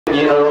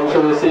Again, our run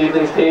through this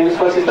evening's teams.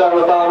 First, we start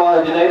with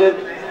Ballinamallard United.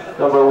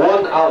 Number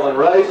 1, Alvin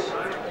Rouse.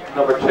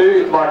 Number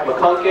 2, Mark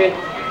McConkey.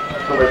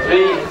 Number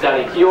 3,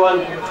 Danny Keown.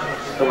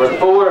 Number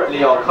 4,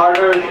 Leon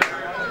Carter.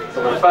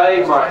 Number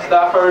 5, Mark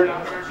Stafford.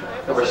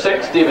 Number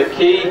 6, David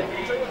Key.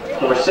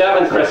 Number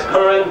 7, Chris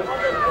Curran.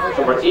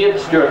 Number 8,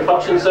 Stuart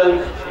Hutchinson.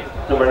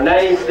 Number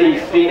 9,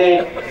 Steve Feeney.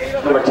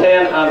 Number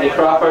 10, Andy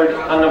Crawford.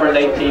 And number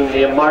 19,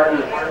 Liam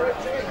Martin.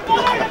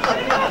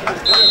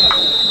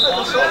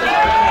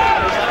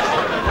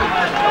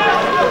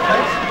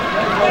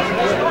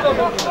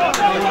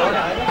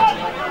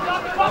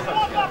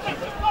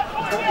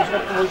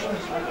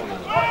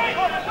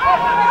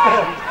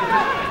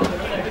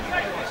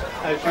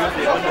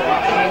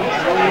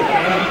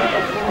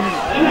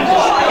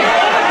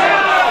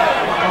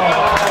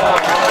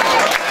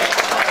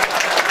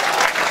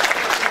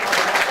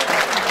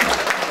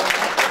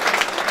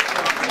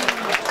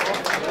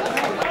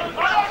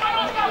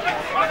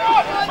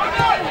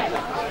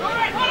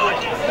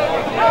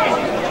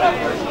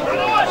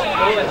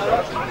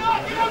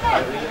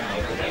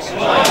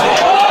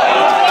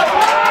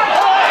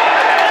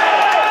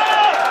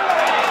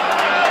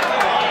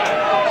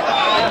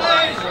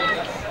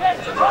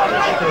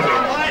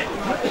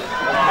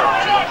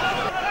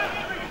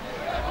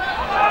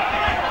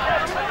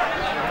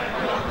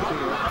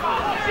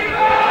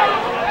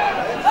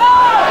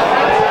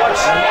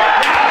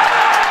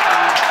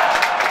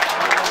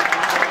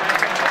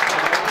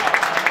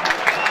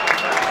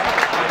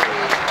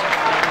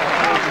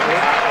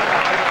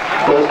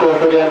 Goal scorer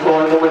for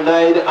Glentoran, number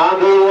 9,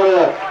 Andrew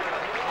Warrior.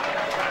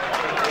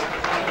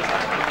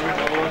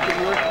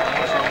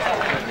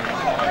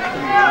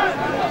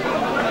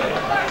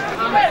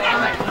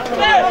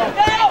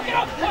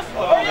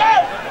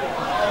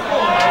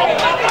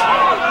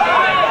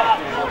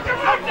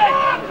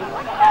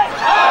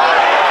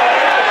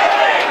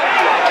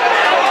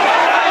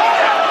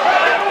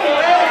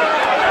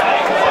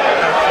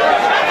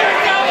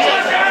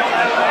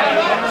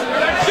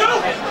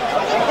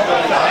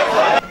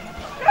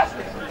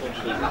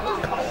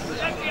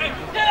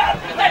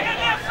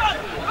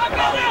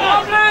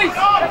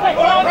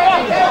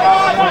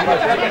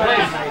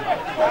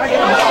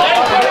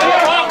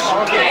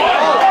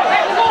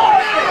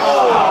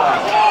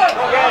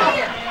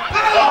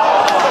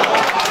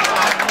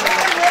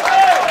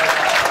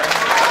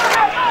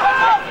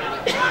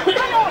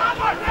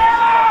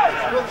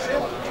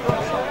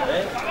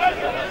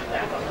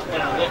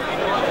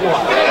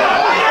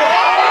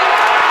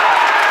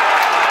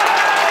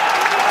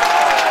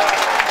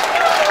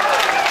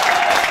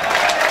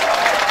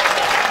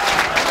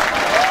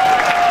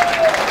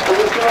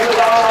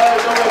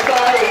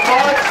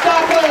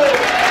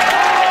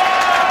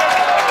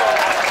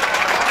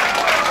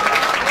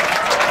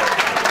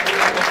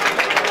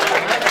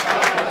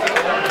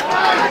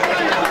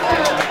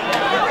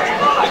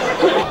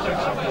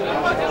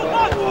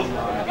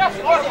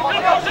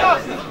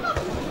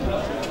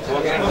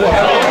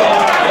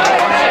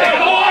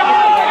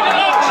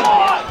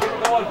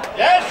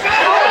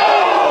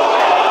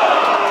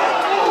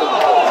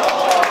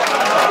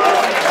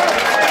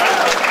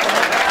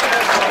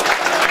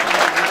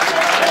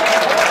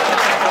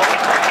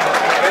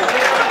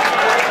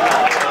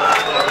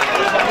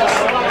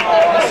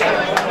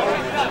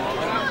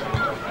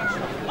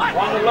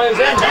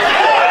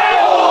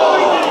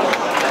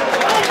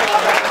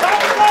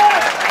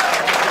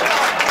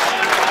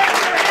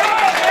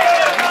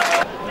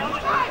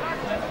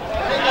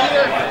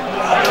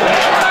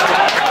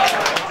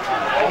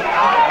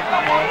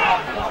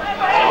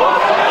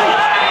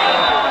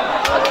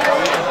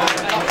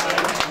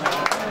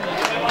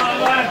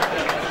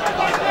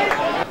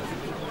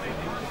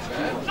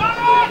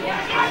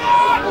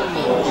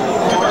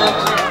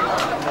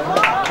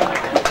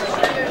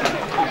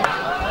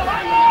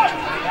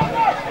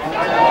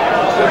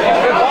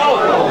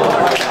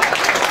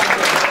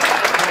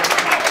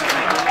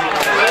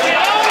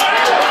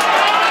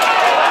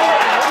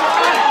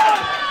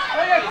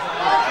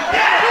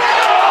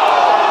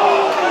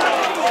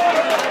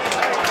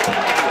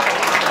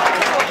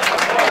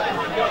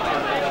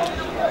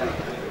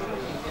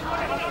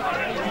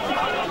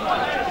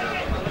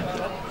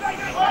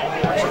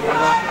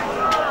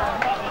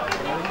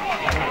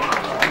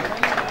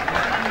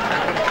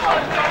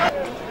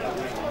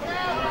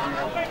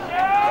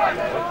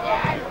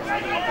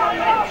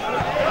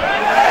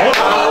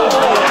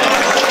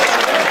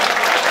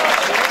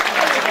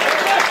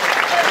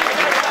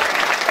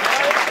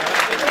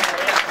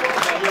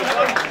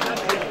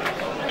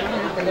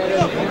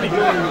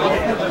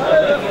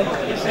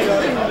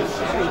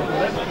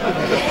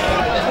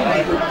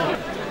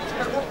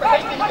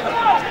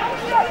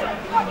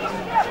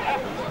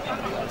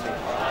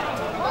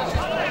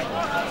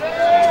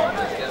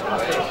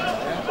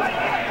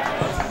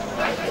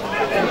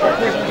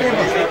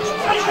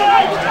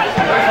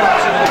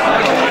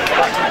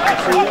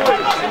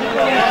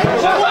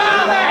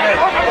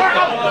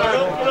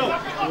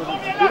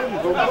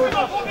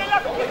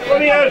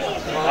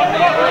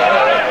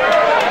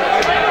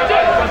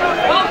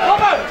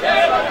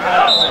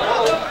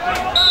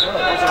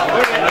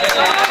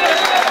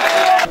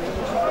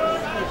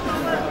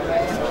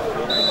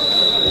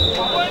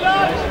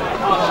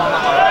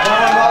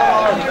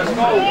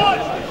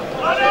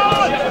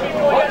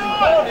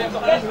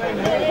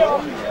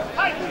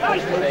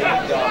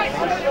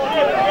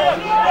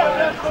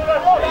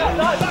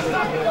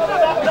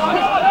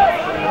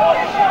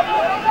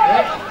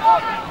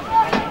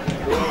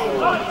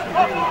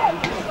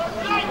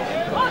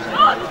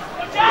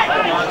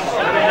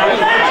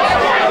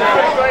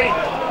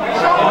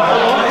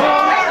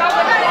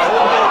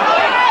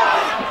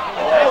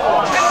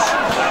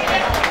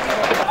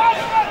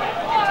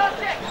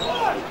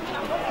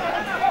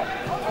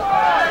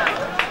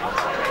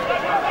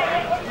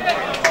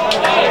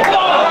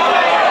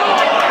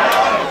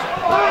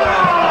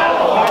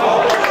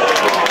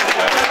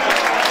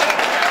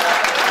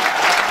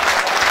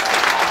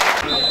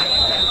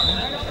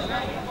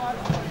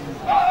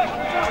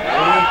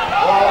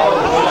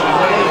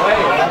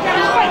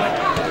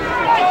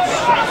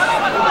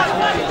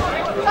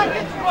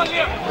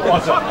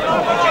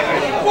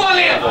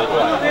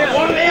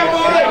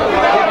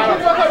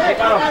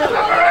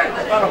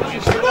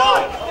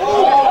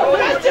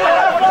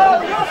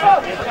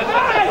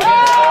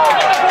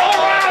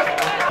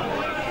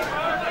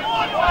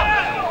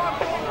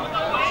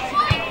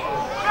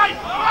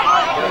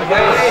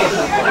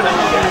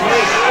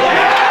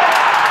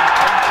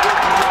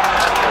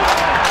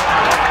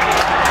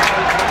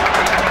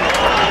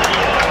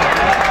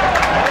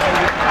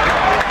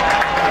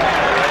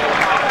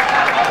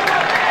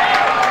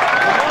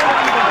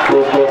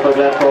 For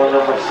Glentoran,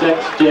 number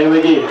 6, Jay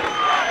McGee.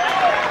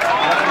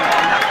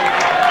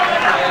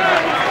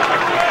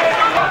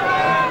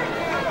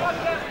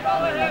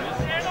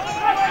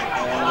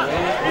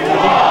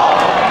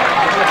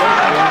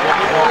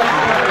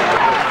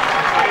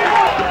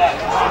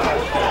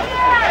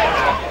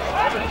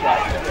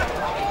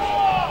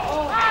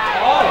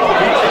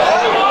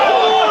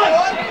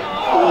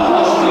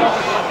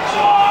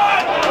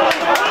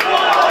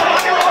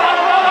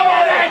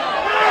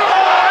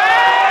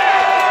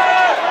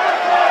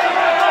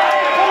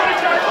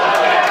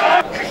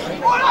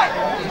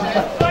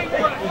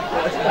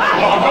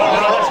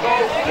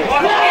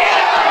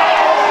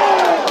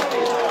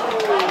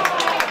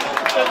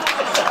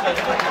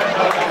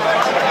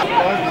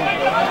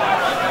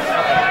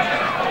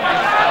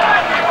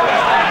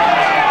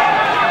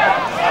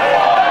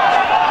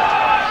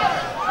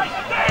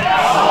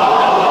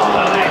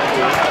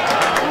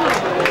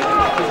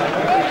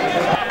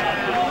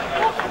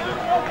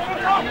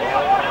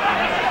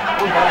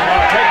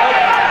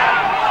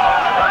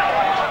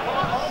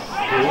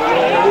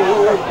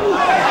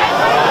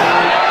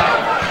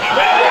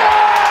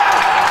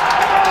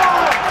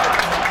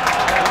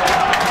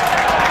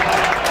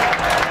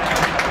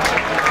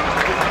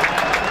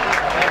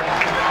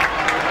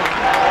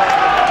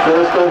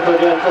 Let's go for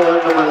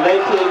Glentoran, number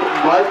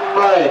 19, Martin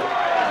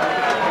Murray.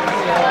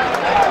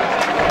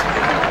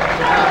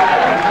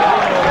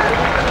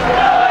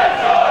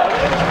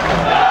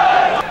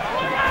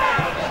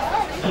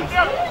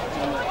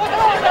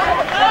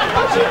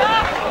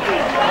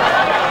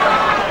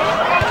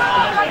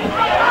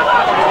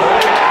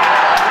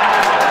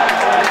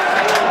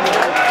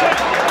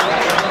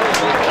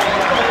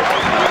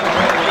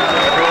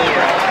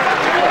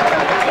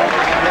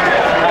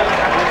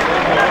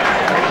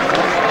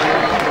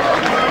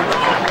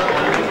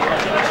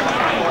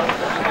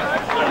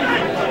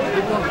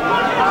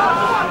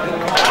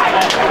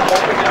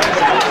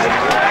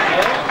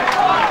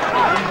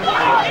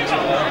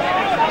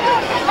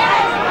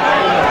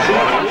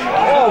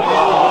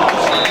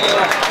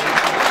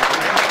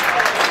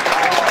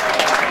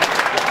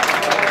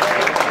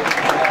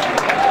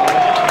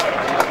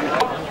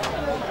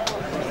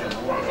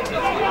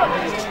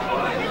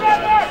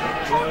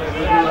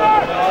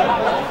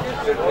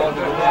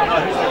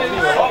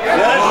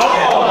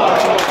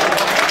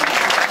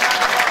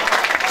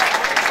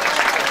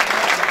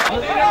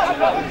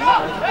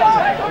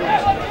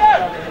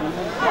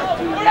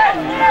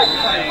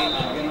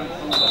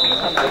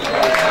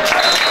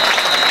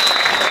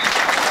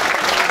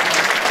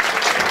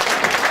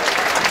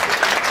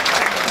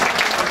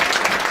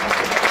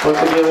 Once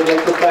again, we'd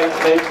like to thank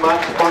tonight's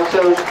match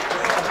sponsors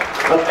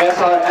of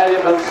SR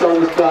Elliott and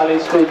Sons, Valley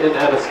Street in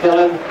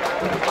Enniskillen.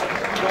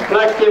 The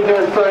next game here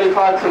in Fairley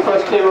Park, the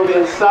first game will be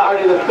on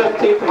Saturday the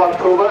 15th of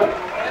October.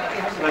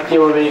 The next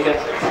game will be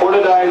against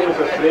Portadown with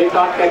a 3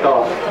 o'clock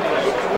kickoff.